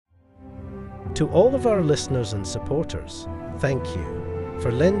To all of our listeners and supporters, thank you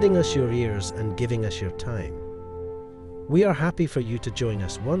for lending us your ears and giving us your time. We are happy for you to join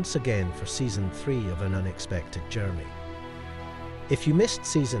us once again for Season 3 of An Unexpected Journey. If you missed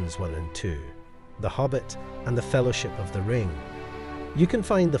Seasons 1 and 2, The Hobbit and The Fellowship of the Ring, you can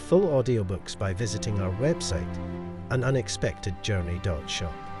find the full audiobooks by visiting our website,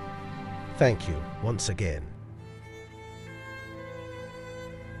 anunexpectedjourney.shop. Thank you once again.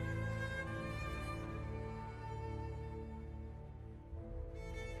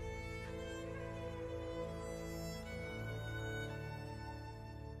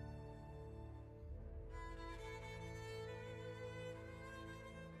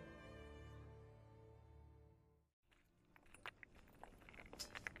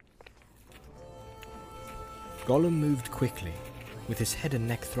 Gollum moved quickly, with his head and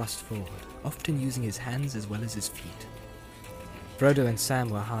neck thrust forward, often using his hands as well as his feet. Frodo and Sam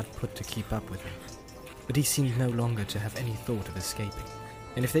were hard put to keep up with him, but he seemed no longer to have any thought of escaping,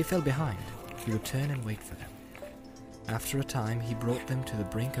 and if they fell behind, he would turn and wait for them. After a time, he brought them to the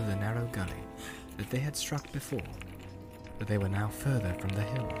brink of the narrow gully that they had struck before, but they were now further from the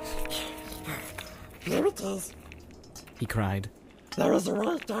hills. Here it is, He cried. there is a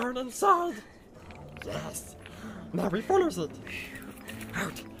way down inside. Yes, now we follows it.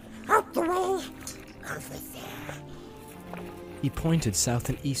 Out the way, over there. He pointed south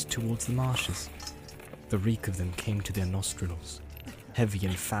and east towards the marshes. The reek of them came to their nostrils, heavy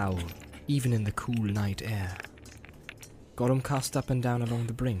and foul, even in the cool night air. Gollum cast up and down along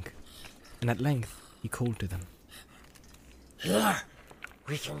the brink, and at length he called to them. Here,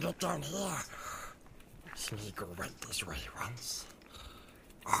 we can get down here. Sméagol went this way once.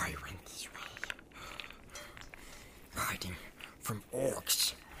 I went this way. Hiding from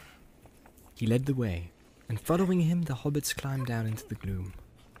orcs. He led the way, and following him the hobbits climbed down into the gloom.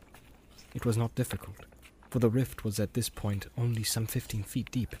 It was not difficult, for the rift was at this point only some 15 feet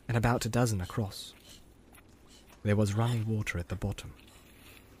deep and about a dozen across. There was running water at the bottom.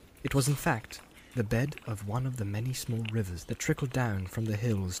 It was in fact the bed of one of the many small rivers that trickled down from the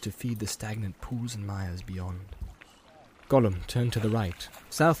hills to feed the stagnant pools and mires beyond. Gollum turned to the right,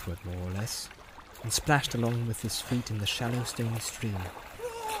 southward more or less, and splashed along with his feet in the shallow stony stream.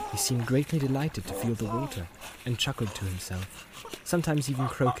 He seemed greatly delighted to feel the water, and chuckled to himself, sometimes even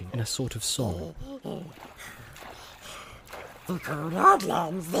croaking in a sort of song. The cold hard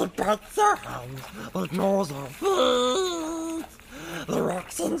lands, they bite their hands, it gnaws their feet. The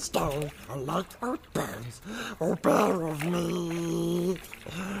rocks and stone are like oat bones, or bare of meat.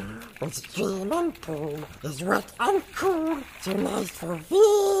 The stream and pool is wet and cool, so nice for feet.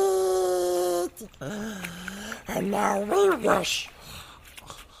 And now we rush.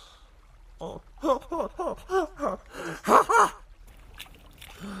 What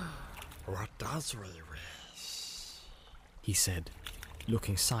does we wish? He said,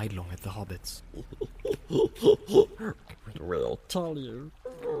 looking sidelong at the hobbits. We'll tell you.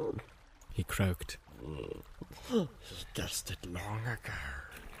 He croaked. He guessed it long ago.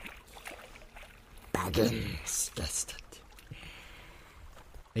 Baggins guessed it.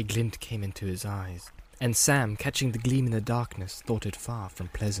 A glint came into his eyes, and Sam, catching the gleam in the darkness, thought it far from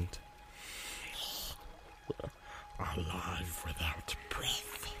pleasant. Alive without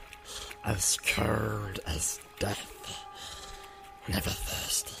breath, as cold as death, never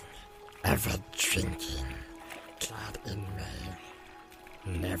thirsting, ever drinking, clad in mail,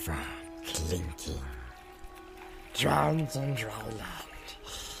 never clinking. Drowns on dry land,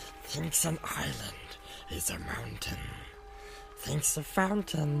 thinks an island is a mountain, thinks a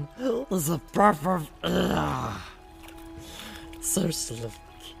fountain is a breath of air. So slick,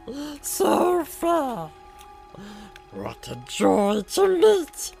 so fair, what a joy to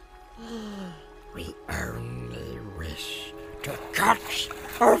meet! We only wish to catch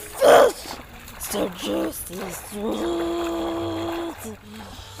a fish so juicy sweet.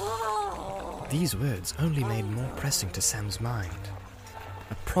 These words only made more pressing to Sam's mind.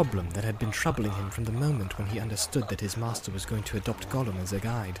 A problem that had been troubling him from the moment when he understood that his master was going to adopt Gollum as a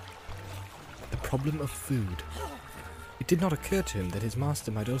guide. The problem of food. It did not occur to him that his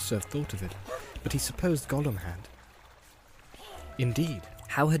master might also have thought of it, but he supposed Gollum had. Indeed,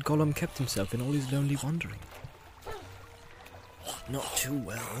 how had Gollum kept himself in all his lonely wandering? Not too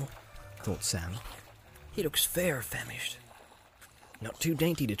well, thought Sam. He looks fair famished. Not too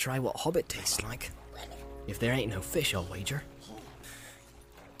dainty to try what hobbit tastes like. If there ain't no fish, I'll wager.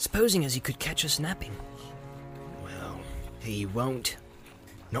 Supposing as he could catch us napping. Well, he won't.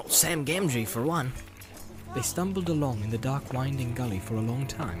 Not Sam Gamgee, for one. They stumbled along in the dark winding gully for a long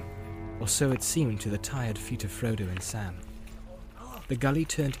time, or so it seemed to the tired feet of Frodo and Sam. The gully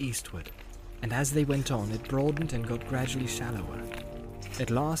turned eastward, and as they went on, it broadened and got gradually shallower. At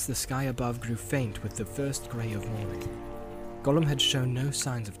last, the sky above grew faint with the first grey of morning. Gollum had shown no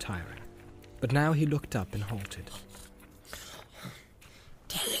signs of tiring, but now he looked up and halted.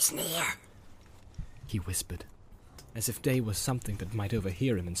 Day is near, he whispered, as if day was something that might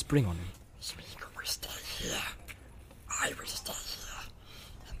overhear him and spring on him. Sméagol will stay here. I will stay here,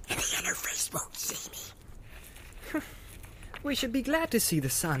 and the yellow face won't see me. We should be glad to see the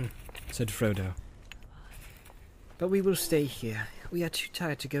sun, said Frodo. but we will stay here. We are too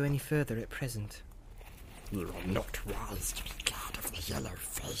tired to go any further at present. You are not wise to be glad of the yellow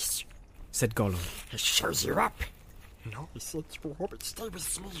face, said Gollum. It shows you up. No sense for hobbits stay with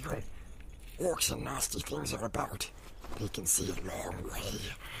Sméagol. Orcs and nasty things are about. They can see a long way.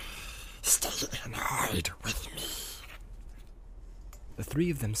 Stay and hide with me. The three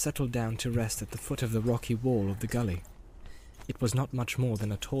of them settled down to rest at the foot of the rocky wall of the gully. It was not much more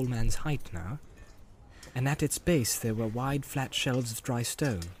than a tall man's height now, and at its base there were wide flat shelves of dry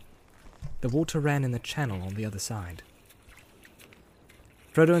stone. The water ran in the channel on the other side.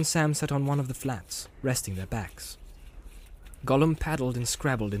 Frodo and Sam sat on one of the flats, resting their backs. Gollum paddled and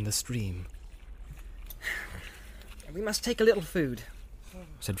scrabbled in the stream. We must take a little food,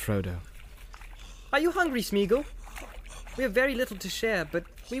 said Frodo. Are you hungry, Sméagol? We have very little to share, but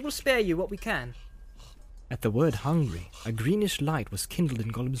we will spare you what we can. At the word hungry, a greenish light was kindled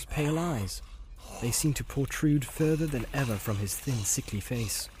in Gollum's pale eyes. They seemed to protrude further than ever from his thin, sickly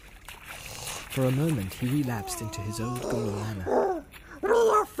face. For a moment he relapsed into his old Gollum manner. We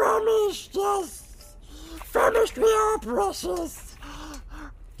are famished, yes. Famished we are, precious,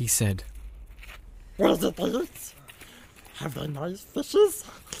 he said. What did they eat? Have they nice fishes?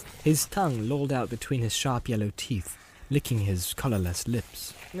 His tongue lolled out between his sharp yellow teeth, licking his colourless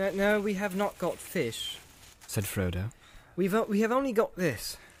lips. No, we have not got fish, said Frodo. We have only got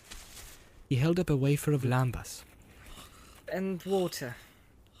this. He held up a wafer of lembas. And water,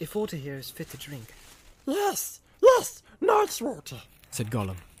 if water here is fit to drink. Yes, nice water, said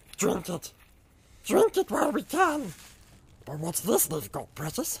Gollum. Drink it while we can. But what's this they've got,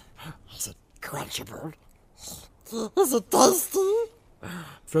 precious? Is it crunchable? Is it tasty?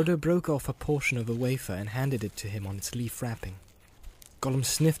 Frodo broke off a portion of the wafer and handed it to him on its leaf wrapping. Gollum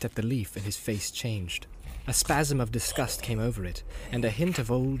sniffed at the leaf and his face changed. A spasm of disgust came over it, and a hint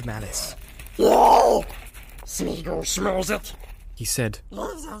of old malice. Yeah! Sméagol smells it, he said.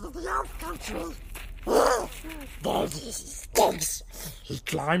 Lives out of the elf country. There he stinks. He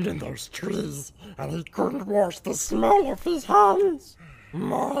climbed in those trees, and he couldn't wash the smell of his hands.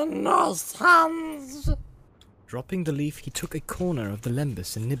 My nice hands. Dropping the leaf, he took a corner of the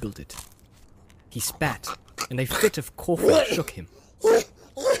lembas and nibbled it. He spat, and a fit of coughing shook him.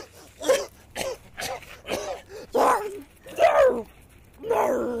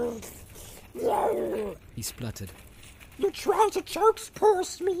 No. He spluttered. You try to choke poor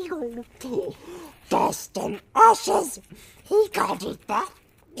Sméagol. Dust and ashes. He can't eat that.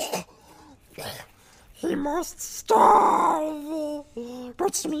 He must starve.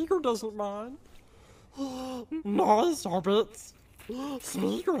 But Sméagol doesn't mind. Nice hobbits.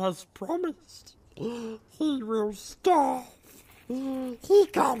 Sméagol has promised. He will starve. He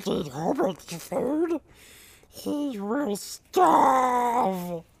can't eat hobbit food. He will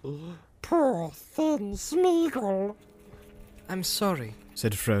starve. Poor thin Sméagol. I'm sorry,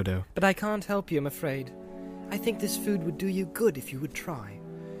 said Frodo. but I can't help you, I'm afraid. I think this food would do you good if you would try.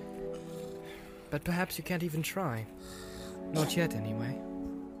 But perhaps you can't even try. Not yet, anyway.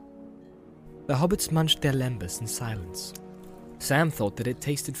 The hobbits munched their lembas in silence. Sam thought that it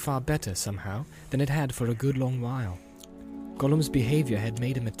tasted far better, somehow, than it had for a good long while. Gollum's behaviour had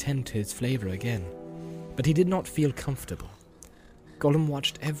made him attend to its flavour again, but he did not feel comfortable. Gollum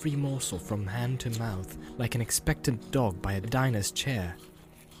watched every morsel from hand to mouth, like an expectant dog by a diner's chair.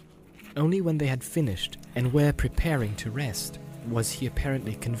 Only when they had finished, and were preparing to rest, was he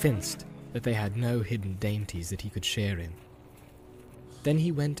apparently convinced that they had no hidden dainties that he could share in. Then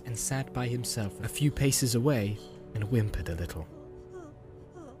he went and sat by himself a few paces away and whimpered a little.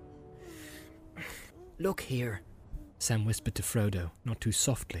 Look here, Sam whispered to Frodo, not too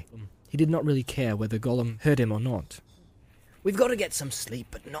softly. He did not really care whether Gollum heard him or not. we've got to get some sleep,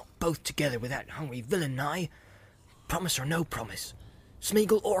 but not both together with that hungry villain nigh. Promise or no promise,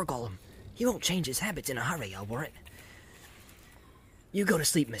 Sméagol or Gollum, he won't change his habits in a hurry, I'll warrant. You go to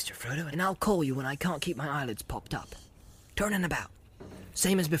sleep, Mr. Frodo, and I'll call you when I can't keep my eyelids popped up. Turning about,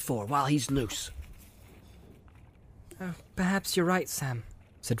 same as before, while he's loose. Oh, perhaps you're right, Sam,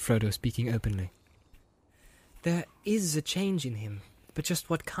 said Frodo, speaking openly. There is a change in him, but just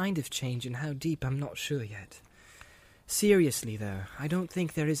what kind of change and how deep I'm not sure yet. Seriously, though, I don't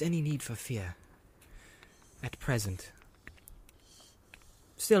think there is any need for fear. At present.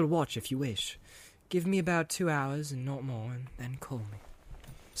 Still watch if you wish. Give me about 2 hours and not more, and then call me.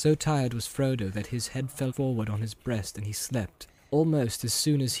 So tired was Frodo that his head fell forward on his breast and he slept, almost as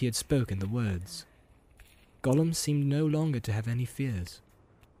soon as he had spoken the words. Gollum seemed no longer to have any fears.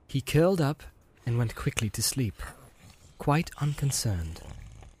 He curled up and went quickly to sleep, quite unconcerned.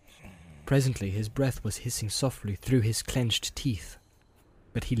 Presently his breath was hissing softly through his clenched teeth,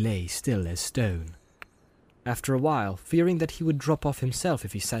 but he lay still as stone. After a while, fearing that he would drop off himself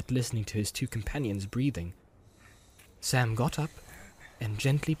if he sat listening to his two companions breathing, Sam got up and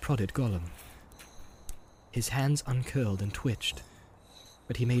gently prodded Gollum. His hands uncurled and twitched,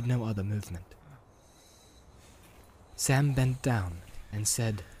 but he made no other movement. Sam bent down and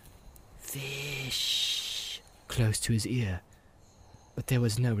said, "Fish," close to his ear, but there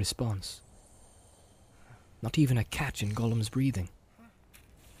was no response. Not even a catch in Gollum's breathing.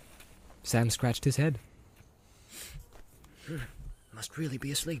 Sam scratched his head. Must really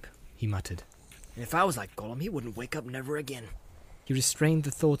be asleep, he muttered. And if I was like Gollum, he wouldn't wake up never again. He restrained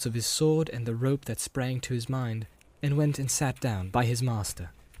the thoughts of his sword and the rope that sprang to his mind, and went and sat down by his master.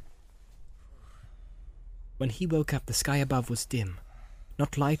 When he woke up, the sky above was dim,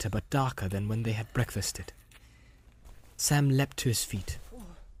 not lighter but darker than when they had breakfasted. Sam leapt to his feet.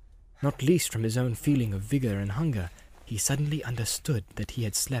 Not least from his own feeling of vigor and hunger, he suddenly understood that he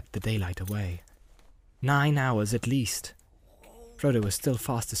had slept the daylight away. 9 hours at least. Frodo was still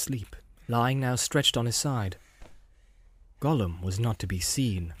fast asleep, lying now stretched on his side. Gollum was not to be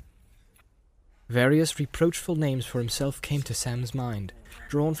seen. Various reproachful names for himself came to Sam's mind,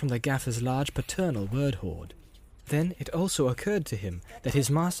 drawn from the Gaffer's large paternal word hoard. Then it also occurred to him that his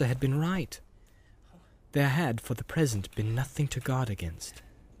master had been right. There had, for the present, been nothing to guard against.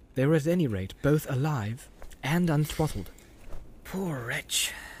 They were at any rate both alive and unthrottled. Poor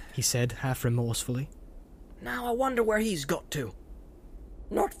wretch, he said, half remorsefully. Now I wonder where he's got to.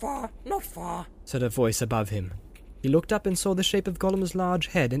 Not far, said a voice above him. He looked up and saw the shape of Gollum's large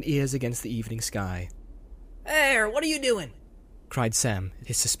head and ears against the evening sky. There, what are you doing? Cried Sam,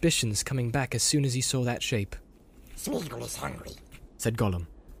 his suspicions coming back as soon as he saw that shape. Sméagol is hungry, said Gollum.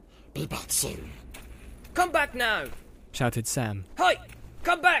 Be back soon. Come back now! Shouted Sam. Hey,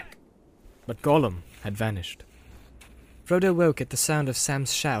 come back! But Gollum had vanished. Frodo woke at the sound of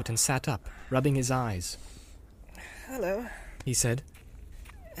Sam's shout and sat up, rubbing his eyes. Hello, he said.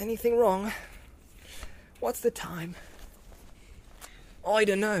 Anything wrong? What's the time? I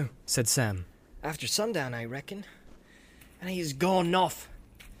don't know, said Sam. After sundown, I reckon. And he's gone off.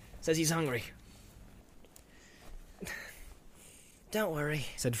 Says he's hungry. Don't worry,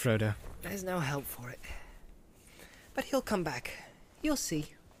 said Frodo. There's no help for it. But he'll come back. You'll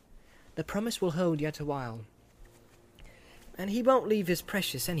see. The promise will hold yet a while. And he won't leave his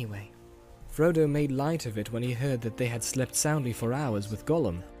precious anyway. Frodo made light of it when he heard that they had slept soundly for hours with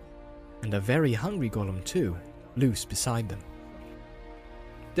Gollum, and a very hungry Gollum too, loose beside them.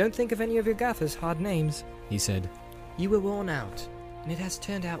 Don't think of any of your Gaffer's hard names, he said. You were worn out, and it has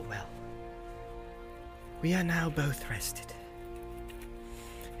turned out well. We are now both rested,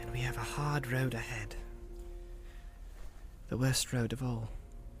 and we have a hard road ahead. The worst road of all.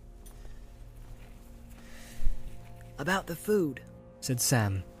 About the food, said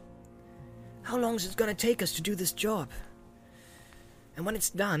Sam. How long's it going to take us to do this job? And when it's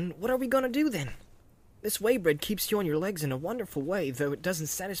done, what are we going to do then? This whey bread keeps you on your legs in a wonderful way, though it doesn't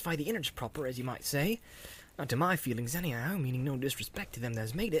satisfy the innards proper, as you might say. Not to my feelings anyhow, meaning no disrespect to them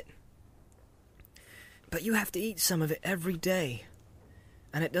that's made it. But you have to eat some of it every day,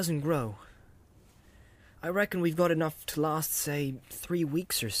 and it doesn't grow. I reckon we've got enough to last, say, 3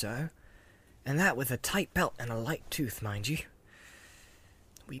 weeks or so, and that with a tight belt and a light tooth, mind you.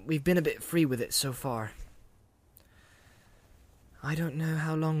 We've been a bit free with it so far. I don't know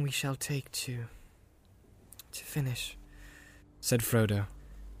how long we shall take to finish, said Frodo.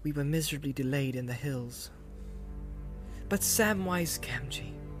 We were miserably delayed in the hills. But Samwise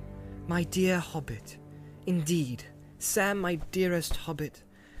Gamgee, my dear hobbit, indeed, Sam, my dearest hobbit,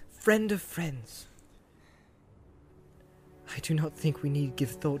 friend of friends, I do not think we need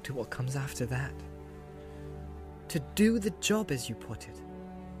give thought to what comes after that. To do the job, as you put it.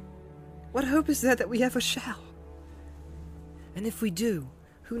 What hope is there that we ever shall? And if we do,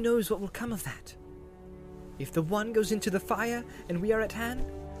 who knows what will come of that? If the one goes into the fire and we are at hand,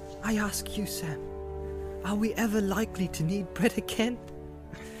 I ask you, Sam, are we ever likely to need bread again?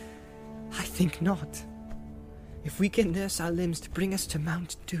 I think not. If we can nurse our limbs to bring us to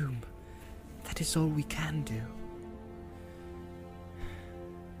Mount Doom, that is all we can do.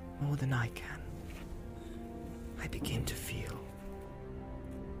 More than I can. I begin to feel.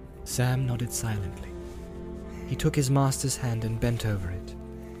 Sam nodded silently. He took his master's hand and bent over it.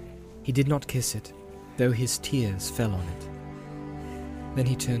 He did not kiss it, though his tears fell on it. Then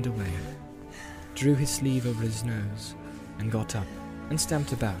he turned away, drew his sleeve over his nose, and got up and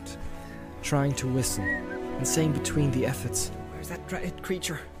stamped about, trying to whistle and saying between the efforts, Where's that dreaded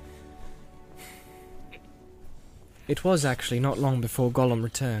creature? It was actually not long before Gollum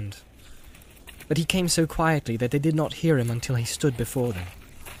returned. But he came so quietly that they did not hear him until he stood before them.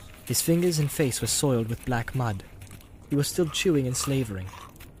 His fingers and face were soiled with black mud. He was still chewing and slavering.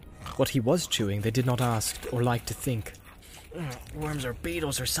 What he was chewing they did not ask or like to think. Worms or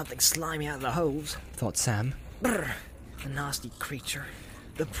beetles or something slimy out of the holes, thought Sam. Brr, the nasty creature.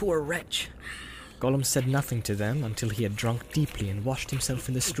 The poor wretch. Gollum said nothing to them until he had drunk deeply and washed himself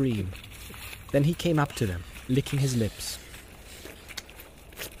in the stream. Then he came up to them, licking his lips.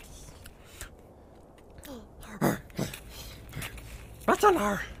 Better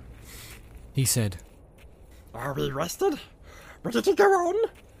now, He said, are we rested? Ready to go on?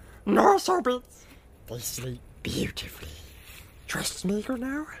 No sorbets. They sleep beautifully. Trust Sméagol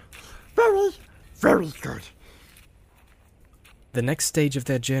now? Very, very good. The next stage of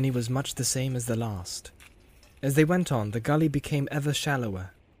their journey was much the same as the last. As they went on, the gully became ever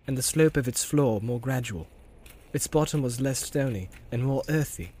shallower, and the slope of its floor more gradual. Its bottom was less stony and more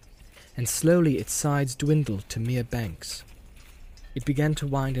earthy, and slowly its sides dwindled to mere banks. It began to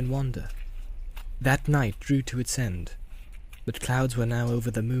wind and wander. That night drew to its end, but clouds were now over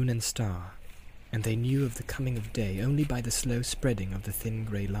the moon and star, and they knew of the coming of day only by the slow spreading of the thin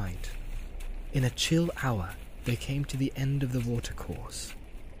grey light. In a chill hour, they came to the end of the watercourse.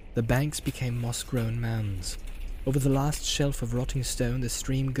 The banks became moss-grown mounds. Over the last shelf of rotting stone, the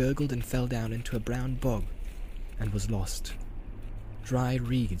stream gurgled and fell down into a brown bog, and was lost. Dry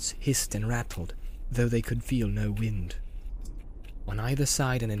reeds hissed and rattled, though they could feel no wind. On either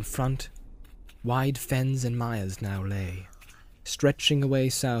side and in front, wide fens and mires now lay, stretching away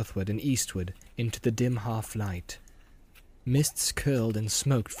southward and eastward into the dim half-light. Mists curled and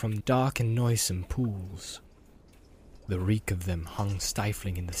smoked from dark and noisome pools. The reek of them hung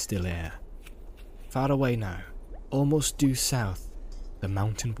stifling in the still air. Far away now, almost due south, the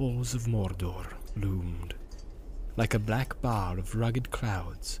mountain walls of Mordor loomed, like a black bar of rugged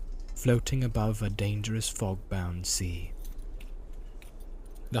clouds floating above a dangerous fog-bound sea.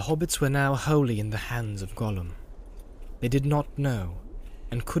 The hobbits were now wholly in the hands of Gollum. They did not know,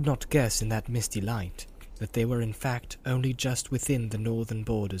 and could not guess in that misty light, that they were in fact only just within the northern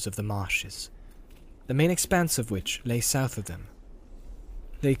borders of the marshes, the main expanse of which lay south of them.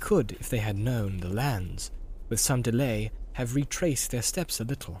 They could, if they had known the lands, with some delay, have retraced their steps a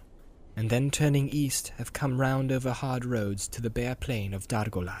little, and then turning east have come round over hard roads to the bare plain of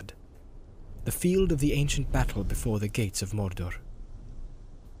Dargolad, the field of the ancient battle before the gates of Mordor.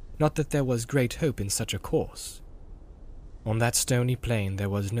 Not that there was great hope in such a course. On that stony plain there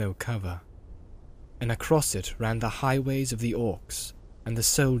was no cover, and across it ran the highways of the Orcs and the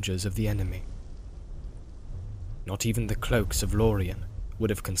soldiers of the enemy. Not even the cloaks of Lorien would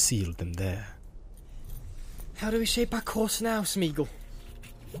have concealed them there. How do we shape our course now, Sméagol?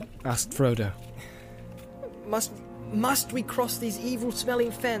 Asked Frodo. Must we cross these evil-smelling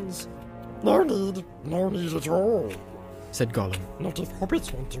fens? No need at all. Said Gollum. Not if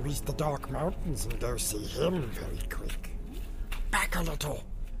hobbits want to reach the Dark Mountains and go see him very quick. Back a little,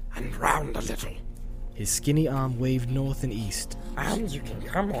 and round a little. His skinny arm waved north and east. And you can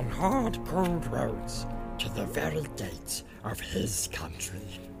come on hard, cold roads to the very gates of his country.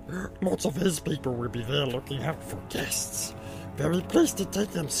 Lots of his people will be there looking out for guests. Very pleased to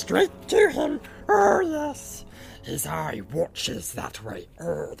take them straight to him. Oh, yes. His eye watches that way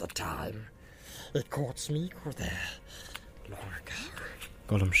all the time. It caught Sméagol there long ago.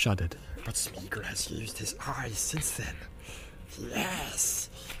 Gollum shuddered. But Sméagol has used his eyes since then. Yes.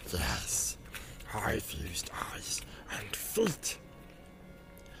 I've used eyes and feet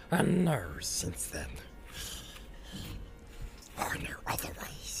and nose since then. I know other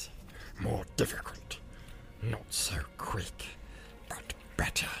ways, more difficult, not so quick, but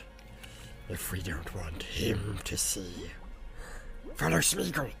better, if we don't want him to see. Follow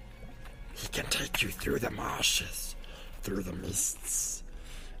Sméagol. He can take you through the marshes, through the mists.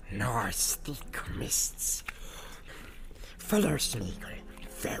 Nice thick mists. Follow Sméagol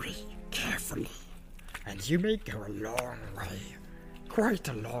very carefully, and you may go a long way, quite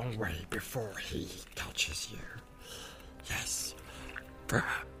a long way before he touches you. Yes,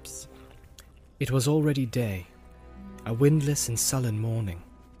 perhaps. It was already day, a windless and sullen morning,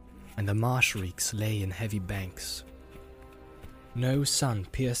 and the marsh reeks lay in heavy banks. No sun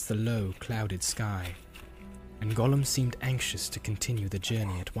pierced the low, clouded sky, and Gollum seemed anxious to continue the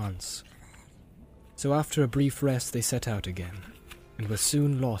journey at once. So after a brief rest they set out again, and were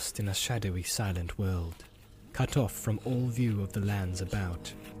soon lost in a shadowy, silent world, cut off from all view of the lands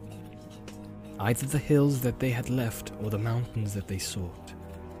about. Either the hills that they had left or the mountains that they sought.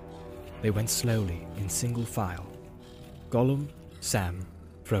 They went slowly, in single file. Gollum, Sam,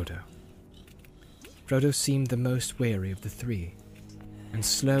 Frodo. Frodo seemed the most weary of the three, and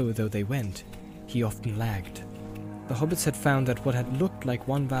slow though they went, he often lagged. The hobbits had found that what had looked like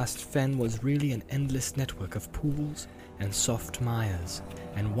one vast fen was really an endless network of pools and soft mires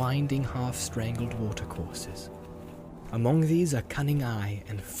and winding half-strangled watercourses. Among these a cunning eye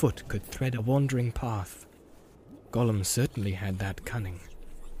and foot could thread a wandering path. Gollum certainly had that cunning,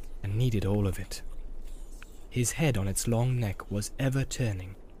 and needed all of it. His head on its long neck was ever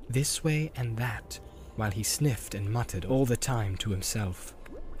turning, this way and that, while he sniffed and muttered all the time to himself.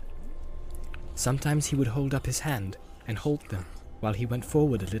 Sometimes he would hold up his hand and halt them while he went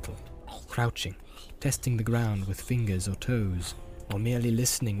forward a little, crouching, testing the ground with fingers or toes, or merely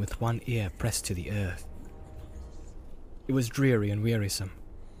listening with one ear pressed to the earth. It was dreary and wearisome.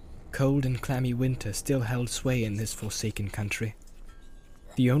 Cold and clammy winter still held sway in this forsaken country.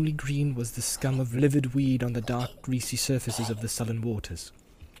 The only green was the scum of livid weed on the dark, greasy surfaces of the sullen waters.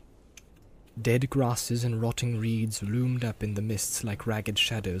 Dead grasses and rotting reeds loomed up in the mists like ragged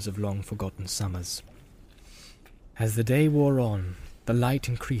shadows of long-forgotten summers. As the day wore on, the light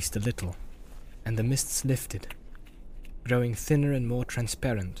increased a little, and the mists lifted, growing thinner and more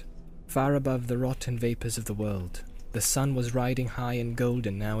transparent, far above the rot and vapours of the world. The sun was riding high and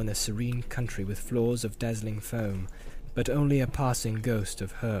golden now in a serene country with floors of dazzling foam, but only a passing ghost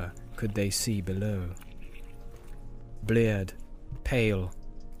of her could they see below. Bleared, pale,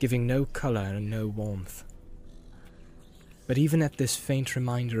 giving no colour and no warmth. But even at this faint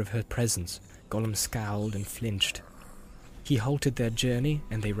reminder of her presence, Gollum scowled and flinched. He halted their journey,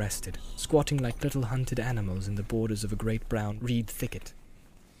 and they rested, squatting like little hunted animals in the borders of a great brown reed thicket.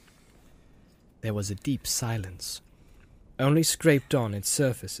 There was a deep silence, only scraped on its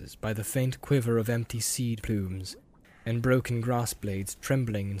surfaces by the faint quiver of empty seed plumes and broken grass blades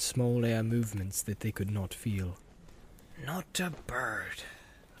trembling in small air movements that they could not feel. Not a bird,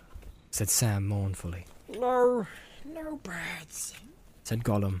 said Sam mournfully. No birds. Said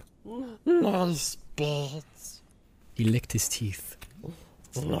Gollum. Nice birds. He licked his teeth.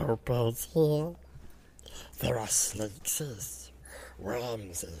 No birds here. There are snakes,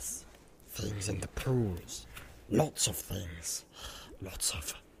 worms, things in the pools. Lots of things. Lots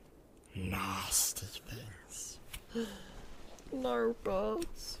of nasty things. No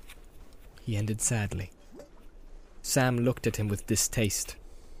birds. He ended sadly. Sam looked at him with distaste.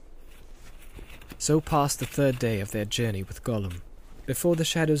 So passed the third day of their journey with Gollum. Before the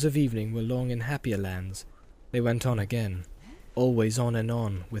shadows of evening were long in happier lands, they went on again, always on and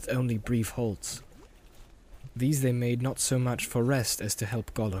on, with only brief halts. These they made not so much for rest as to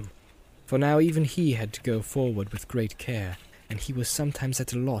help Gollum, for now even he had to go forward with great care, and he was sometimes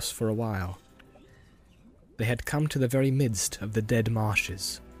at a loss for a while. They had come to the very midst of the Dead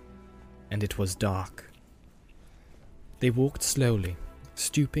Marshes, and it was dark. They walked slowly,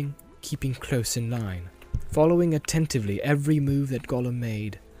 stooping, keeping close in line, following attentively every move that Gollum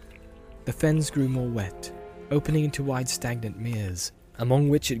made. The fens grew more wet, opening into wide stagnant meres, among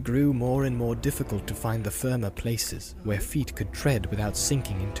which it grew more and more difficult to find the firmer places where feet could tread without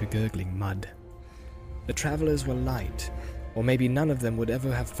sinking into gurgling mud. The travellers were light, or maybe none of them would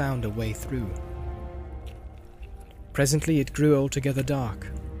ever have found a way through. Presently it grew altogether dark.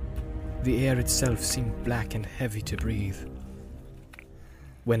 The air itself seemed black and heavy to breathe.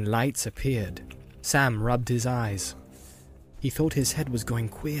 When lights appeared, Sam rubbed his eyes. He thought his head was going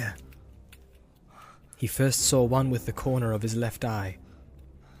queer. He first saw one with the corner of his left eye,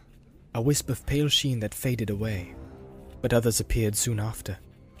 a wisp of pale sheen that faded away, but others appeared soon after.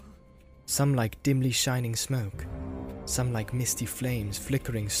 Some like dimly shining smoke, some like misty flames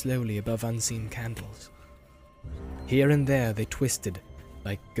flickering slowly above unseen candles. Here and there they twisted,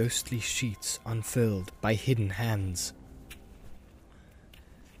 like ghostly sheets unfurled by hidden hands.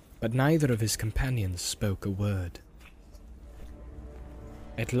 But neither of his companions spoke a word.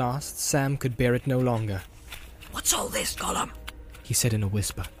 At last Sam could bear it no longer. What's all this, Gollum? He said in a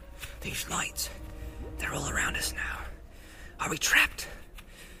whisper. These lights, they're all around us now. Are we trapped?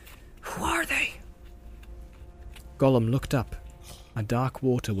 Who are they? Gollum looked up. A dark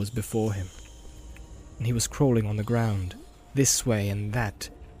water was before him, and he was crawling on the ground, this way and that,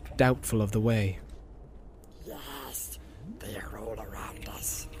 doubtful of the way. Yes, they are all around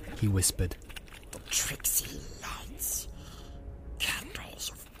us. He whispered. The tricksy lights.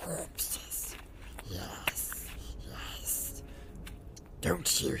 Candles of corpses. Yes,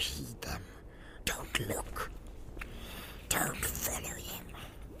 Don't you heed them. Don't look. Don't follow him.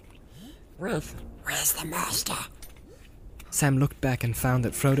 Where's the master? Sam looked back and found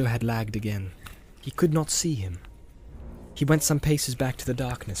that Frodo had lagged again. He could not see him. He went some paces back to the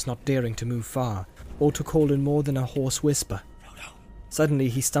darkness, not daring to move far, or to call in more than a hoarse whisper. Suddenly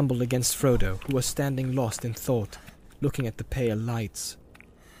he stumbled against Frodo, who was standing lost in thought, looking at the pale lights.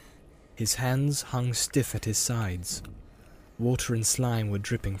 His hands hung stiff at his sides. Water and slime were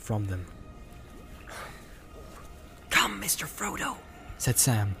dripping from them. Come, Mr. Frodo, said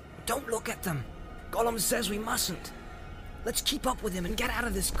Sam. Don't look at them. Gollum says we mustn't. Let's keep up with him and get out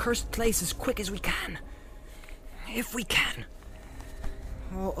of this cursed place as quick as we can. If we can.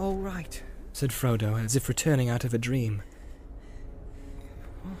 All right, said Frodo, as if returning out of a dream.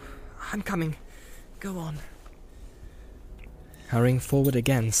 I'm coming. Go on. Hurrying forward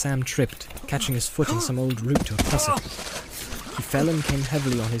again, Sam tripped, catching his foot in some old root or tussock. He fell and came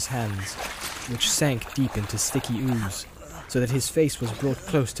heavily on his hands, which sank deep into sticky ooze, so that his face was brought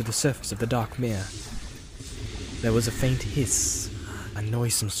close to the surface of the dark mere. There was a faint hiss. A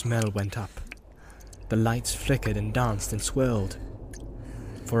noisome smell went up. The lights flickered and danced and swirled.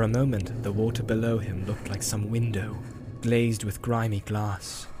 For a moment, the water below him looked like some window, glazed with grimy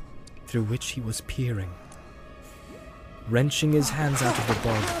glass, through which he was peering. Wrenching his hands out of the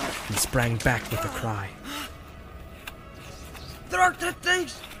bog, he sprang back with a cry. There are dead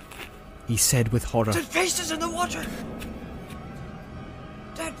things! He said with horror. Dead faces in the water!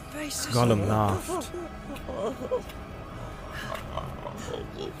 Dead faces! Gollum laughed.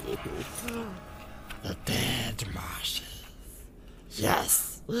 The Dead Marshes.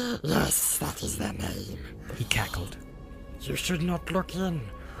 Yes, that is their name. He cackled. You should not look in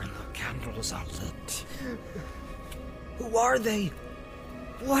when the candles are lit. Who are they?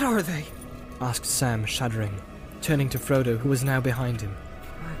 What are they? Asked Sam, shuddering, turning to Frodo, who was now behind him.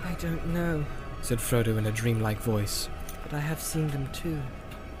 I don't know, said Frodo in a dreamlike voice. but I have seen them too.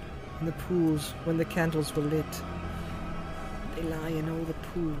 In the pools, when the candles were lit. They lie in all the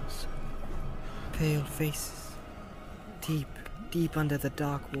pools. Pale faces. Deep, deep under the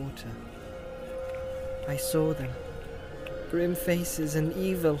dark water. I saw them. Grim faces and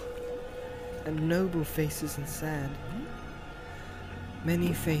evil. And noble faces and sad.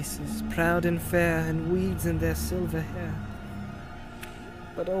 Many faces, proud and fair, and weeds in their silver hair.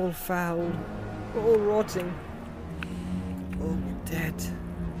 But all foul, all rotting, all dead.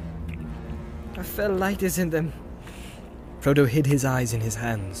 I fell light as in them. Frodo hid his eyes in his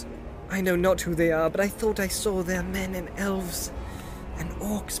hands. I know not who they are, but I thought I saw their men and elves, and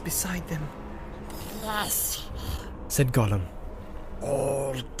orcs beside them. Yes, Said Gollum.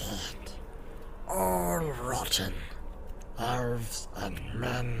 all dead, all rotten. Elves and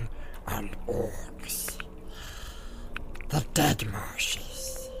men and orcs. The Dead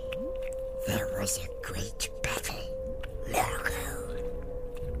Marshes. There was a great battle long ago.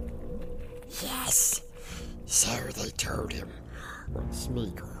 Yes, so they told him when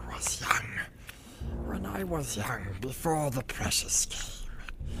Sméagol was young. When I was young, before the precious came.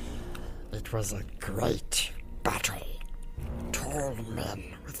 It was a great battle. Tall men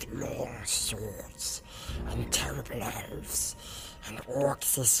with long swords, and terrible elves, and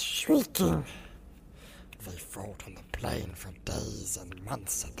orcs shrieking. They fought on the plain for days and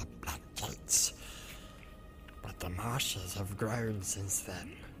months at the Black Gates. But the marshes have grown since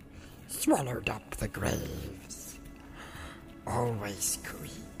then, swallowed up the graves. Always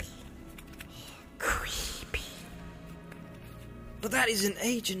creepy. Creepy. But that is an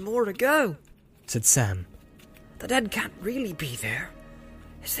age and more ago. Said Sam. The dead can't really be there.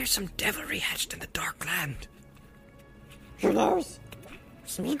 Is there some devilry hatched in the dark land? Who knows?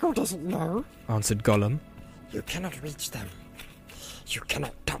 Sméagol doesn't know. Answered Gollum. You cannot reach them. You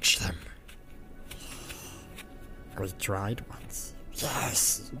cannot touch them. We tried once.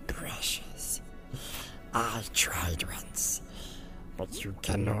 Yes, precious. I tried once. But you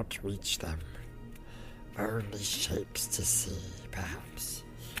cannot reach them. Only shapes to see, perhaps.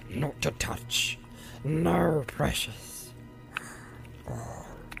 Not to touch. No, precious. All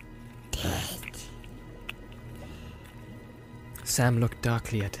dead. Sam looked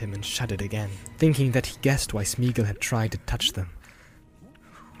darkly at him and shuddered again, thinking that he guessed why Sméagol had tried to touch them.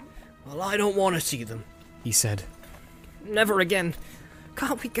 Well, I don't want to see them, He said. Never again.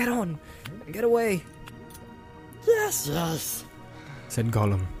 Can't we get on and get away? Yes, Said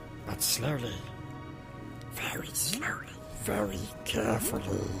Gollum. but slowly. Very slowly. Very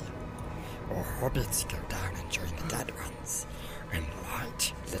carefully. Or hobbits go down and join the dead ones and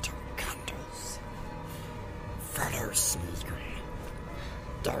light little candles. Follow Sméagol.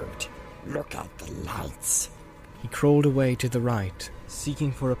 Don't look at the lights. He crawled away to the right,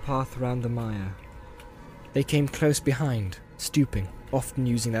 seeking for a path round the mire. They came close behind, stooping, often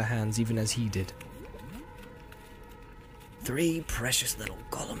using their hands even as he did. 3 precious little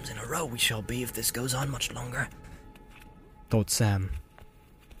Gollums in a row we shall be if this goes on much longer, thought Sam.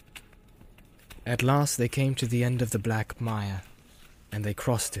 At last they came to the end of the black mire, and they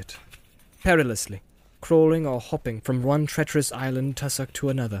crossed it, perilously, crawling or hopping from one treacherous island tussock to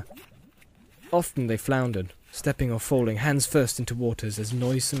another. Often they floundered, stepping or falling hands first into waters as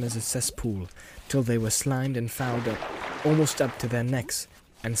noisome as a cesspool, till they were slimed and fouled up, almost up to their necks,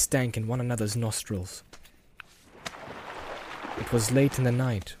 and stank in one another's nostrils. It was late in the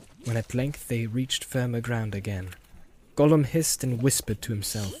night, when at length they reached firmer ground again. Gollum hissed and whispered to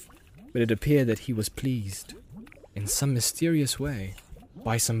himself, but it appeared that he was pleased, in some mysterious way,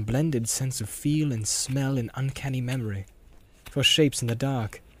 by some blended sense of feel and smell and uncanny memory. For shapes in the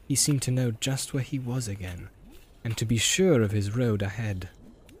dark, he seemed to know just where he was again, and to be sure of his road ahead.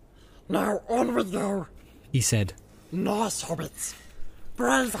 Now on we go, he said. Nice hobbits,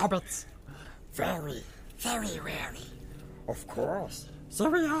 brave hobbits, very, very wary. Of course, so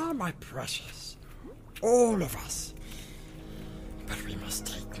we are, my precious, all of us. But we must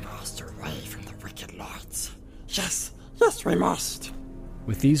take Master away from the wicked lights. Yes, we must.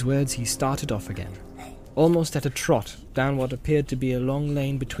 With these words he started off again, almost at a trot, down what appeared to be a long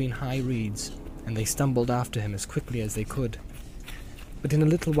lane between high reeds, and they stumbled after him as quickly as they could. But in a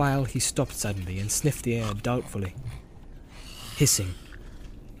little while he stopped suddenly and sniffed the air doubtfully, hissing,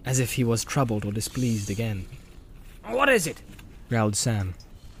 as if he was troubled or displeased again. What is it? Growled Sam,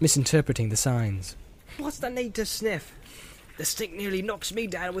 misinterpreting the signs. What's the need to sniff? The stink nearly knocks me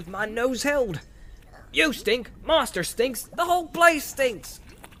down with my nose held. You stink, Master stinks, the whole place stinks.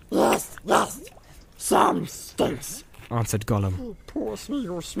 Yes, Sam stinks, answered Gollum. Poor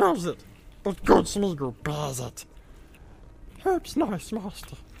Sméagol smells it, but good Sméagol bears it. Hope's nice,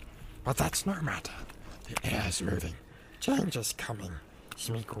 Master, but that's no matter. The air's moving, change is coming,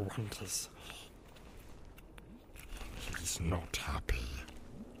 Sméagol wonders. He's not happy.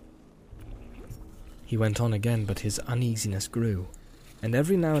 He went on again, but his uneasiness grew, and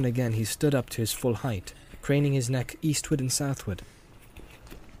every now and again he stood up to his full height, craning his neck eastward and southward.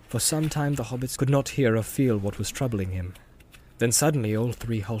 For some time the hobbits could not hear or feel what was troubling him. Then suddenly all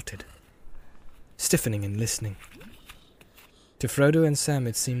 3 halted, stiffening and listening. To Frodo and Sam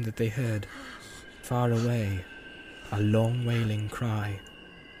it seemed that they heard, far away, a long wailing cry,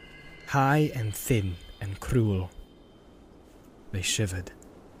 high and thin and cruel. They shivered.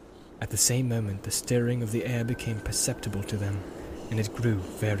 At the same moment the stirring of the air became perceptible to them, and it grew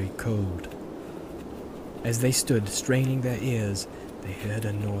very cold. As they stood straining their ears, they heard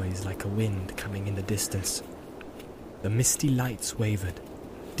a noise like a wind coming in the distance. The misty lights wavered,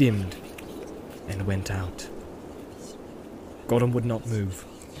 dimmed, and went out. Gollum would not move.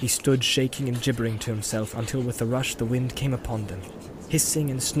 He stood shaking and gibbering to himself until with a rush the wind came upon them, hissing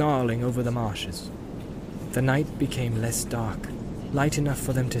and snarling over the marshes. The night became less dark, light enough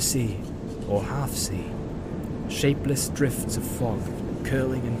for them to see, or half see, shapeless drifts of fog,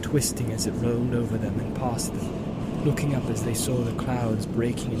 curling and twisting as it rolled over them and past them, looking up as they saw the clouds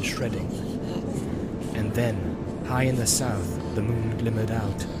breaking and shredding. And then, high in the south, the moon glimmered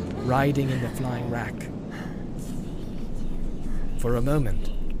out, riding in the flying wrack. For a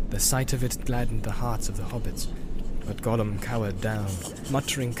moment, the sight of it gladdened the hearts of the hobbits, but Gollum cowered down,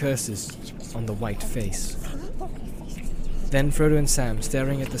 muttering curses on the white face. Then Frodo and Sam,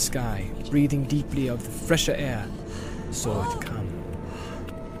 staring at the sky, breathing deeply of the fresher air, saw it come.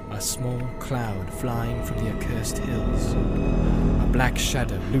 A small cloud flying from the accursed hills. A black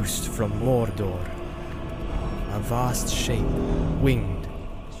shadow loosed from Mordor. A vast shape, winged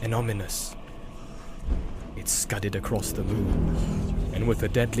and ominous. It scudded across the moon, and with a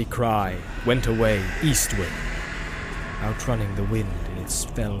deadly cry, went away eastward, outrunning the wind in its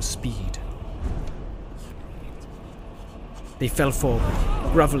fell speed. They fell forward,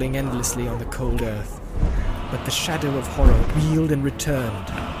 grovelling endlessly on the cold earth, but the shadow of horror wheeled and returned,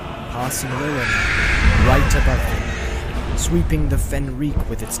 passing lower now, right above them, sweeping the fen reek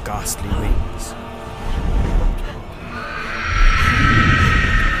with its ghastly wings.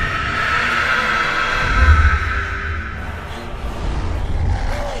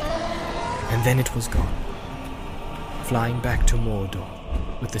 And then it was gone, flying back to Mordor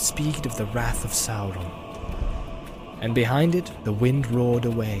with the speed of the wrath of Sauron. And behind it the wind roared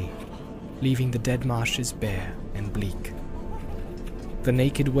away, leaving the Dead Marshes bare and bleak. The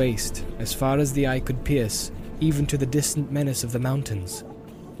naked waste, as far as the eye could pierce, even to the distant menace of the mountains,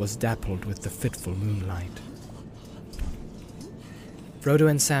 was dappled with the fitful moonlight. Frodo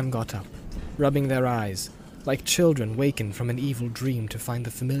and Sam got up, rubbing their eyes, like children wakened from an evil dream to find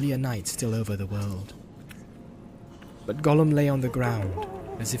the familiar night still over the world. But Gollum lay on the ground,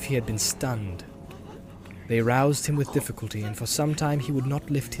 as if he had been stunned. They roused him with difficulty, and for some time he would not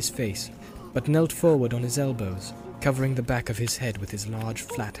lift his face, but knelt forward on his elbows, covering the back of his head with his large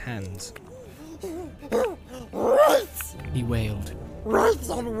flat hands. Wraiths! He wailed. Wraiths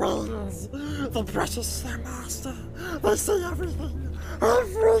on wings! The precious Sir Master! They see everything!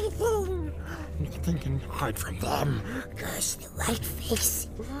 Everything! Nothing can hide from them! Curse the white face!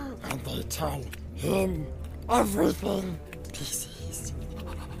 And they tell him everything! He sees.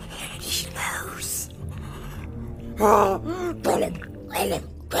 He knows. Oh, kill him!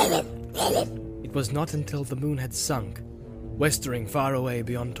 It was not until the moon had sunk, westering far away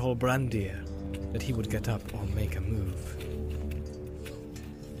beyond Tol Brandir, that he would get up or make a move.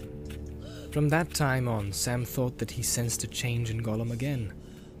 From that time on, Sam thought that he sensed a change in Gollum again.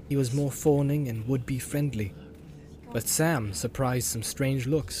 He was more fawning and would-be friendly, but Sam surprised some strange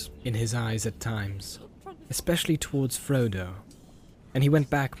looks in his eyes at times, especially towards Frodo, and he went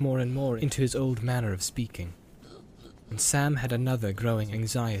back more and more into his old manner of speaking. And Sam had another growing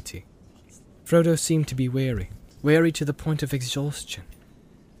anxiety. Frodo seemed to be weary to the point of exhaustion.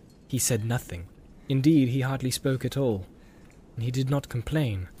 He said nothing. Indeed, he hardly spoke at all, and he did not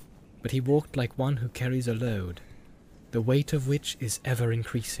complain, but he walked like one who carries a load, the weight of which is ever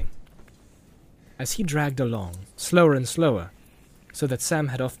increasing. As he dragged along, slower and slower, so that Sam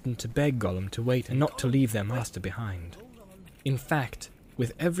had often to beg Gollum to wait and not to leave their master behind. In fact,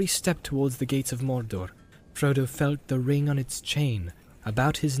 with every step towards the gates of Mordor, Frodo felt the ring on its chain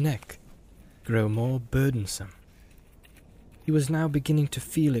about his neck grow more burdensome. He was now beginning to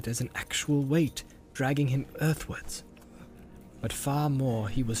feel it as an actual weight dragging him earthwards. But far more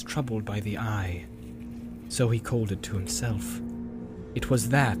he was troubled by the eye, so he called it to himself. It was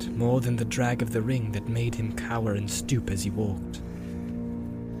that, more than the drag of the ring, that made him cower and stoop as he walked.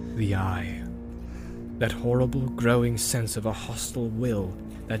 The eye. That horrible, growing sense of a hostile will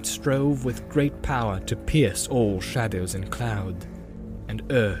that strove with great power to pierce all shadows and cloud, and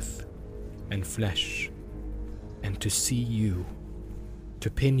earth, and flesh, and to see you, to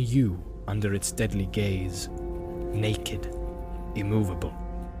pin you under its deadly gaze, naked, immovable.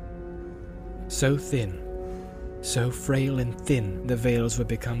 So thin, so frail and thin the veils were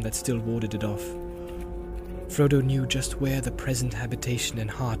become that still warded it off. Frodo knew just where the present habitation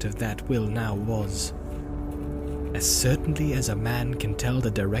and heart of that will now was. As certainly as a man can tell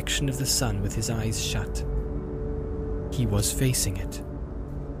the direction of the sun with his eyes shut. He was facing it,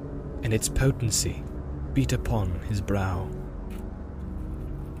 and its potency beat upon his brow.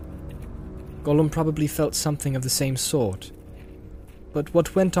 Gollum probably felt something of the same sort, but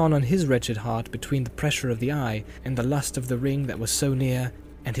what went on his wretched heart between the pressure of the eye and the lust of the ring that was so near,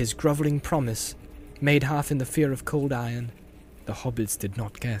 and his grovelling promise, made half in the fear of cold iron, the hobbits did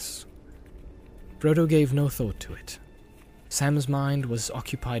not guess. Frodo gave no thought to it. Sam's mind was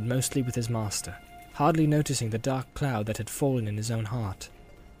occupied mostly with his master, hardly noticing the dark cloud that had fallen in his own heart.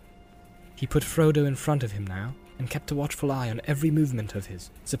 He put Frodo in front of him now, and kept a watchful eye on every movement of his,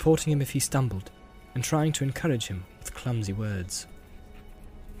 supporting him if he stumbled, and trying to encourage him with clumsy words.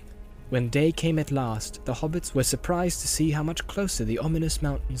 When day came at last, the hobbits were surprised to see how much closer the ominous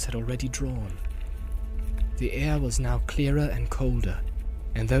mountains had already drawn. The air was now clearer and colder,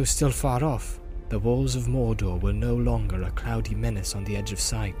 and though still far off, the walls of Mordor were no longer a cloudy menace on the edge of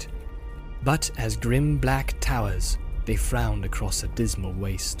sight, but as grim black towers, they frowned across a dismal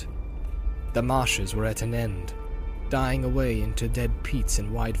waste. The marshes were at an end, dying away into dead peats and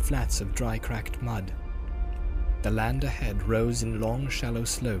wide flats of dry cracked mud. The land ahead rose in long shallow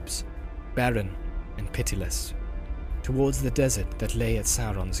slopes, barren and pitiless, towards the desert that lay at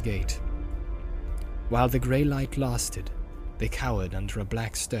Sauron's gate. While the grey light lasted, they cowered under a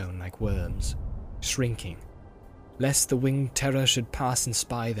black stone like worms, shrinking, lest the winged terror should pass and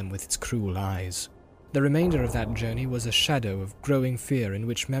spy them with its cruel eyes. The remainder of that journey was a shadow of growing fear in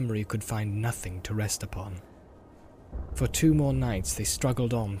which memory could find nothing to rest upon. For 2 more nights they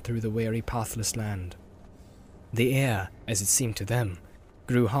struggled on through the weary pathless land. The air, as it seemed to them,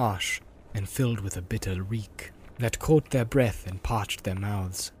 grew harsh and filled with a bitter reek that caught their breath and parched their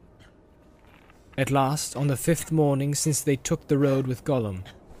mouths. At last, on the 5th morning since they took the road with Gollum,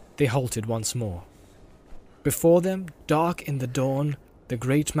 they halted once more. Before them, dark in the dawn, the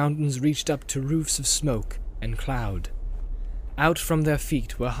great mountains reached up to roofs of smoke and cloud. Out from their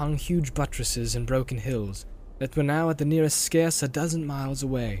feet were hung huge buttresses and broken hills that were now at the nearest scarce a dozen miles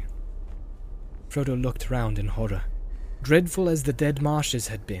away. Frodo looked round in horror. Dreadful as the Dead Marshes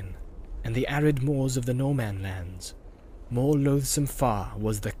had been, and the arid moors of the No Man lands, more loathsome far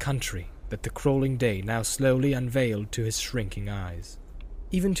was the country that the crawling day now slowly unveiled to his shrinking eyes.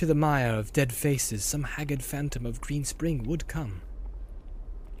 Even to the mire of dead faces some haggard phantom of green spring would come.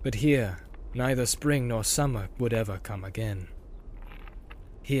 But here, neither spring nor summer would ever come again.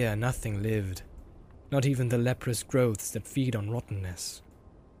 Here nothing lived, not even the leprous growths that feed on rottenness.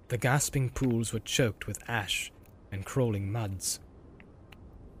 The gasping pools were choked with ash and crawling muds.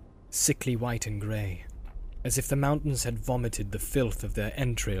 Sickly white and grey, as if the mountains had vomited the filth of their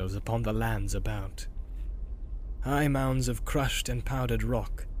entrails upon the lands about. High mounds of crushed and powdered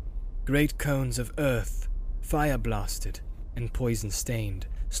rock, great cones of earth, fire-blasted and poison-stained,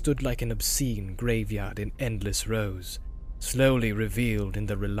 stood like an obscene graveyard in endless rows, slowly revealed in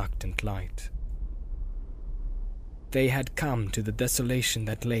the reluctant light. They had come to the desolation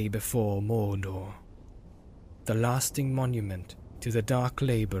that lay before Mordor, the lasting monument to the dark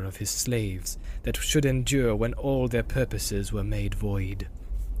labor of his slaves that should endure when all their purposes were made void.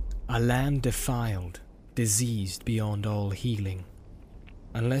 A land defiled, diseased beyond all healing,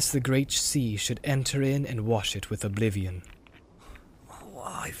 unless the great sea should enter in and wash it with oblivion. "Oh,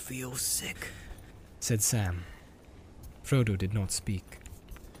 I feel sick," said Sam. Frodo did not speak.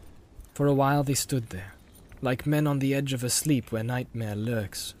 For a while they stood there, like men on the edge of a sleep where nightmare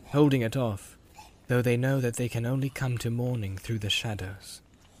lurks, holding it off, though they know that they can only come to morning through the shadows.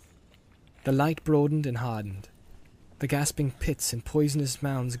 The light broadened and hardened. The gasping pits and poisonous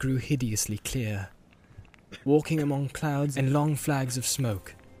mounds grew hideously clear, walking among clouds and long flags of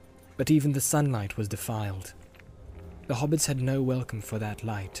smoke, but even the sunlight was defiled. The hobbits had no welcome for that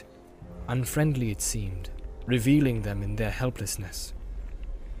light. Unfriendly it seemed, revealing them in their helplessness.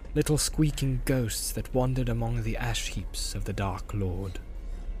 Little squeaking ghosts that wandered among the ash heaps of the Dark Lord.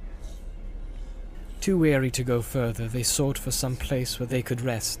 Too weary to go further, they sought for some place where they could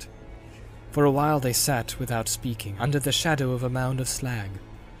rest. For a while they sat, without speaking, under the shadow of a mound of slag,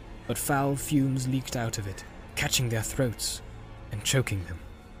 but foul fumes leaked out of it, catching their throats and choking them.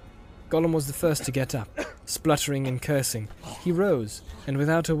 Gollum was the first to get up, spluttering and cursing. He rose, and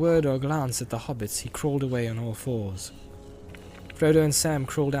without a word or glance at the hobbits, he crawled away on all fours. Frodo and Sam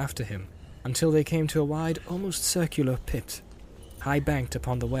crawled after him, until they came to a wide, almost circular pit, high-banked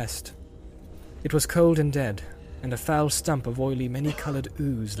upon the west. It was cold and dead, and a foul stump of oily, many-coloured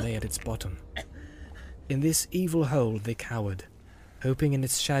ooze lay at its bottom. In this evil hole they cowered, hoping in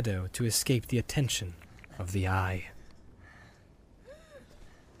its shadow to escape the attention of the Eye.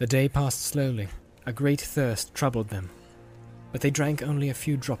 The day passed slowly. A great thirst troubled them, but they drank only a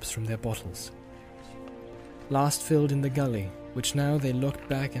few drops from their bottles. Last filled in the gully, which now they looked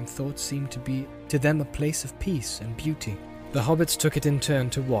back and thought seemed to be to them a place of peace and beauty. The hobbits took it in turn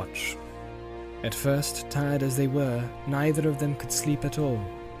to watch. At first, tired as they were, neither of them could sleep at all.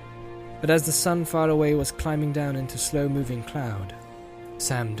 But as the sun far away was climbing down into slow-moving cloud,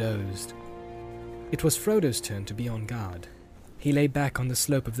 Sam dozed. It was Frodo's turn to be on guard. He lay back on the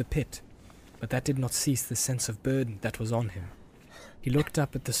slope of the pit, but that did not cease the sense of burden that was on him. He looked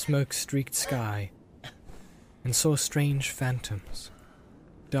up at the smoke-streaked sky and saw strange phantoms,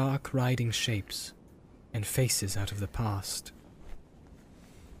 dark riding shapes, and faces out of the past.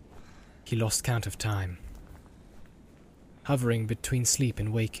 He lost count of time, hovering between sleep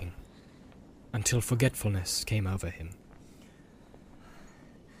and waking, until forgetfulness came over him.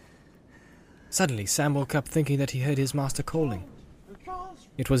 Suddenly, Sam woke up thinking that he heard his master calling.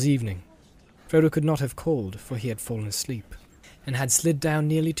 It was evening. Frodo could not have called, for he had fallen asleep, and had slid down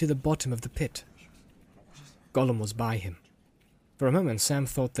nearly to the bottom of the pit. Gollum was by him. For a moment Sam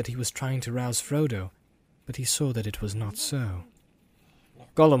thought that he was trying to rouse Frodo, but he saw that it was not so.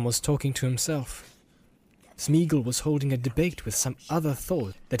 Gollum was talking to himself. Sméagol was holding a debate with some other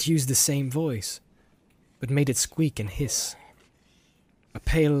thought that used the same voice, but made it squeak and hiss. A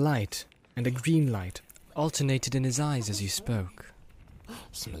pale light and a green light alternated in his eyes as he spoke.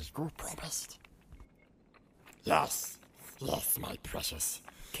 Sméagol promised. Yes, my precious,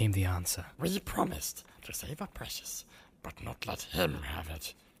 came the answer. We promised to save our precious, but not let him have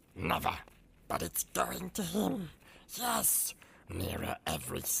it. Never. But it's going to him. Yes, nearer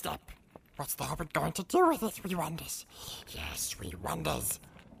every step. What's the hobbit going to do with it, we wonders? Yes, we wonders.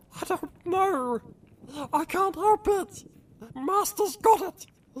 I don't know. I can't help it. Master's got it.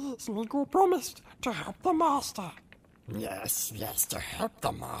 Sméagol promised to help the master. Yes, to help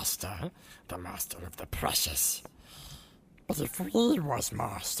the master of the precious. But if we was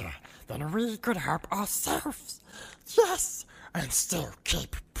master, then we could help ourselves. Yes, and still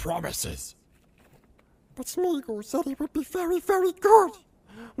keep promises. But Sméagol said he would be very, very good.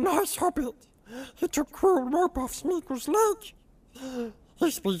 Nice hobbit. He took cruel rope off Sméagol's leg.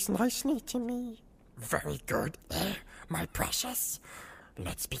 He speaks nicely to me. Very good, my precious.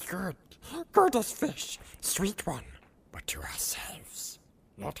 Let's be good. Good as fish, sweet one, but to ourselves.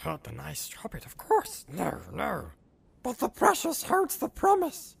 Not hurt the nice hobbit, of course. No. But the precious holds the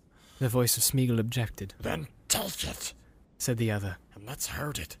promise. The voice of Sméagol objected. Then take it, said the other. and let's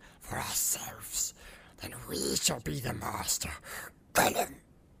hold it for ourselves. Then we shall be the master. Gollum!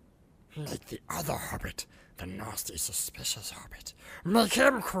 Make the other hobbit, the nasty, suspicious hobbit. Make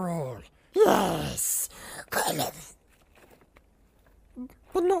him crawl. Yes, Gollum.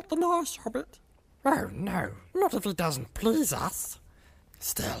 But not the nice hobbit. Oh, no, not if he doesn't please us.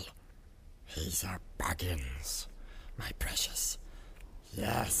 Still, he's a Baggins, my precious.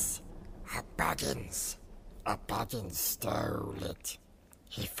 Yes, a Baggins. A Baggins stole it.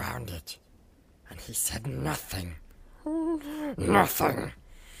 He found it, and he said nothing. Nothing.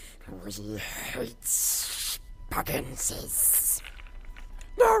 We hate Bagginses.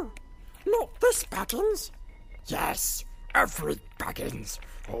 No, not this Baggins. Yes, every Baggins.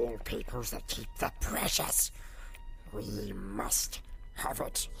 All peoples that keep the precious. We must have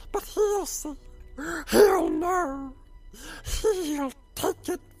it. But he'll see. He'll know. He'll take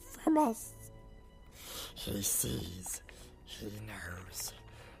it from us. He sees. He knows.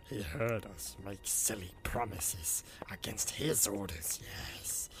 He heard us make silly promises against his orders,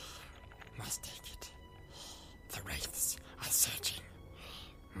 yes. Must take it. The wraiths are searching.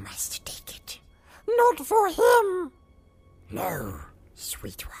 Must take it. Not for him! No,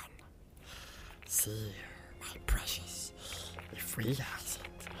 sweet one. See, my precious, if we have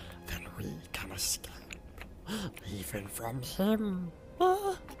it, then we can escape. Even from him.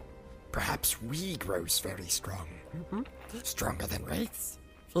 Perhaps we grows very strong. Stronger than wraiths.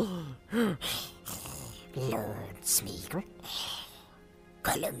 Lord Sméagol.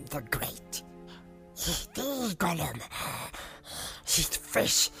 Gollum the Great. The Gollum. Eat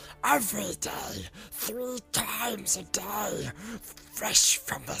fish every day, 3 times a day, fresh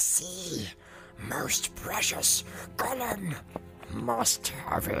from the sea. Most precious Gollum. Must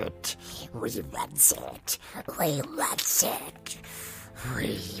have it. We want it. We want it.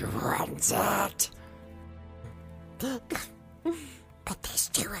 We want it. But there's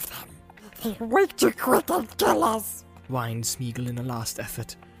 2 of them. They're way too quick and kill us. Whined Sméagol in a last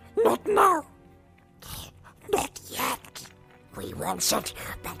effort. Not now. Not yet. We want it,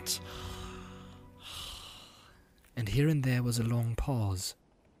 but... And here and there was a long pause,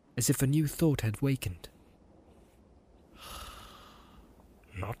 as if a new thought had wakened.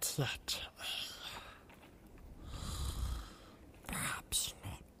 Not yet. Perhaps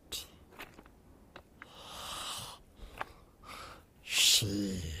not.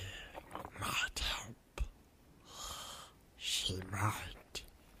 She might help. She might.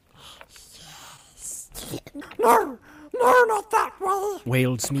 Yes. No, not that way.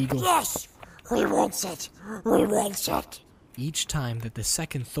 Wailed Sméagol. Yes, we want it. We want it. Each time that the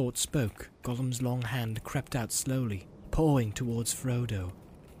second thought spoke, Gollum's long hand crept out slowly, pawing towards Frodo,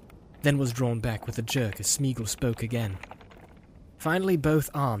 then was drawn back with a jerk as Sméagol spoke again. Finally, both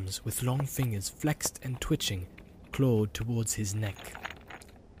arms, with long fingers flexed and twitching, clawed towards his neck.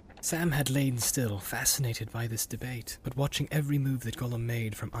 Sam had lain still, fascinated by this debate, but watching every move that Gollum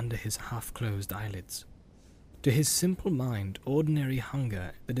made from under his half-closed eyelids. To his simple mind, ordinary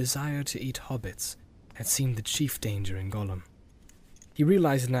hunger, the desire to eat hobbits, had seemed the chief danger in Gollum. He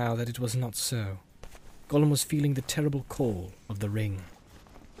realized now that it was not so. Gollum was feeling the terrible call of the ring.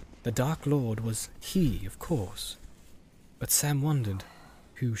 The Dark Lord was he, of course, but Sam wondered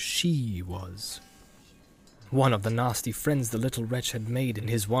who she was. One of the nasty friends the little wretch had made in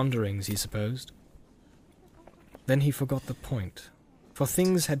his wanderings, he supposed. Then he forgot the point, for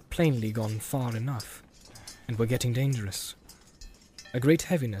things had plainly gone far enough, and were getting dangerous. A great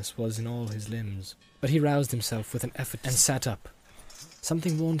heaviness was in all his limbs, but he roused himself with an effort and sat up.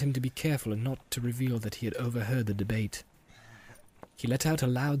 Something warned him to be careful and not to reveal that he had overheard the debate. He let out a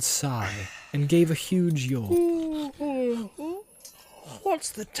loud sigh and gave a huge yawn.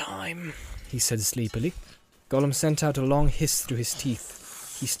 What's the time? He said sleepily. Gollum sent out a long hiss through his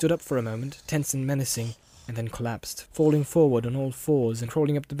teeth. He stood up for a moment, tense and menacing, and then collapsed, falling forward on all fours and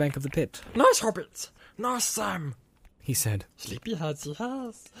crawling up the bank of the pit. Nice hobbits. Nice Sam. He said. Sleepyheads he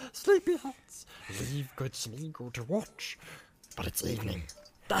has. Sleepyheads. Leave good Sméagol to watch. But it's evening.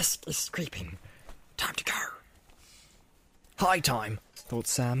 Dusk is creeping. Time to go. High time, Thought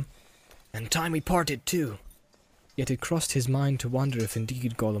Sam. and time we parted too. Yet it crossed his mind to wonder if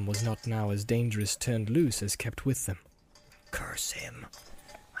indeed Gollum was not now as dangerous turned loose as kept with them. Curse him.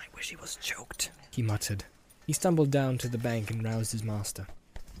 I wish he was choked. He muttered. He stumbled down to the bank and roused his master.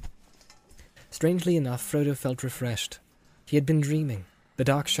 Strangely enough, Frodo felt refreshed. He had been dreaming. The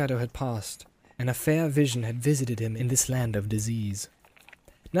dark shadow had passed, and a fair vision had visited him in this land of disease.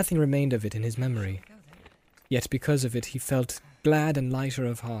 Nothing remained of it in his memory. Yet because of it he felt glad and lighter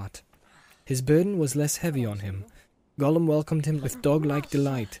of heart. His burden was less heavy on him. Gollum welcomed him with dog-like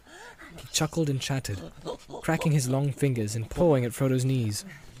delight. He chuckled and chattered, cracking his long fingers and pawing at Frodo's knees.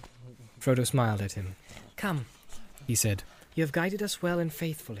 Frodo smiled at him. Come, He said, you have guided us well and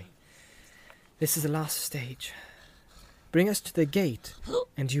faithfully. This is the last stage. Bring us to the gate,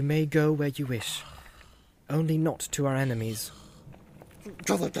 and you may go where you wish. Only not to our enemies.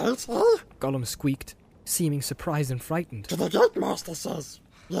 To the gate, eh? Gollum squeaked, seeming surprised and frightened. To the gate, Master says.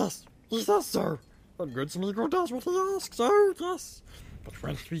 Yes, he says so. And good Sméagol does what he asks, oh, yes. But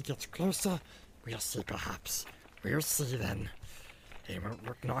when we get closer, we'll see perhaps. We'll see then. He won't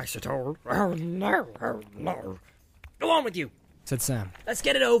look nice at all. Oh no, oh no. Go on with you. Said Sam. Let's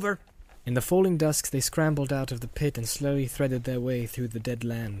get it over. In the falling dusk they scrambled out of the pit and slowly threaded their way through the dead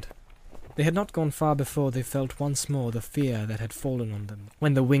land. They had not gone far before they felt once more the fear that had fallen on them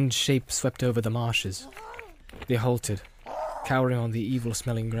when the winged shape swept over the marshes. They halted, cowering on the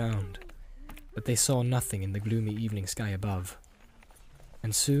evil-smelling ground, but they saw nothing in the gloomy evening sky above.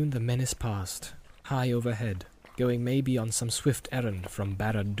 And soon the menace passed, high overhead, going maybe on some swift errand from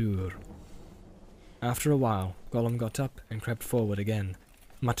Barad-dûr. After a while, Gollum got up and crept forward again,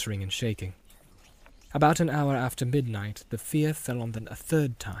 muttering and shaking. About an hour after midnight, the fear fell on them a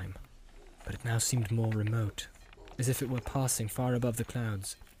third time, but it now seemed more remote, as if it were passing far above the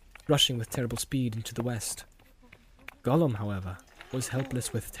clouds, rushing with terrible speed into the west. Gollum, however, was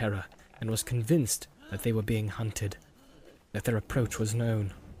helpless with terror, and was convinced that they were being hunted, that their approach was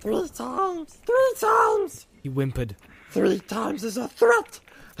known. 3 times! 3 times! He whimpered. 3 times is a threat!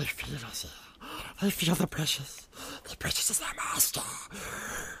 They feel us here. They feel the precious. The precious is their master.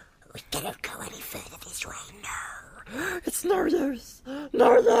 We cannot go any further this way, no. It's no use.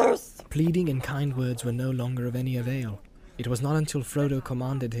 No use. Pleading and kind words were no longer of any avail. It was not until Frodo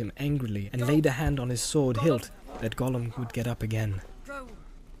commanded him angrily and laid a hand on his sword hilt that Gollum would get up again.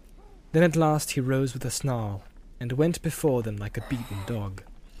 Then at last he rose with a snarl, and went before them like a beaten dog.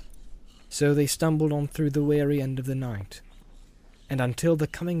 So they stumbled on through the weary end of the night, and until the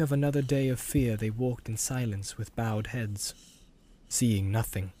coming of another day of fear they walked in silence with bowed heads, seeing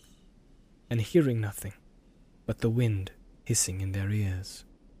nothing, and hearing nothing, but the wind hissing in their ears.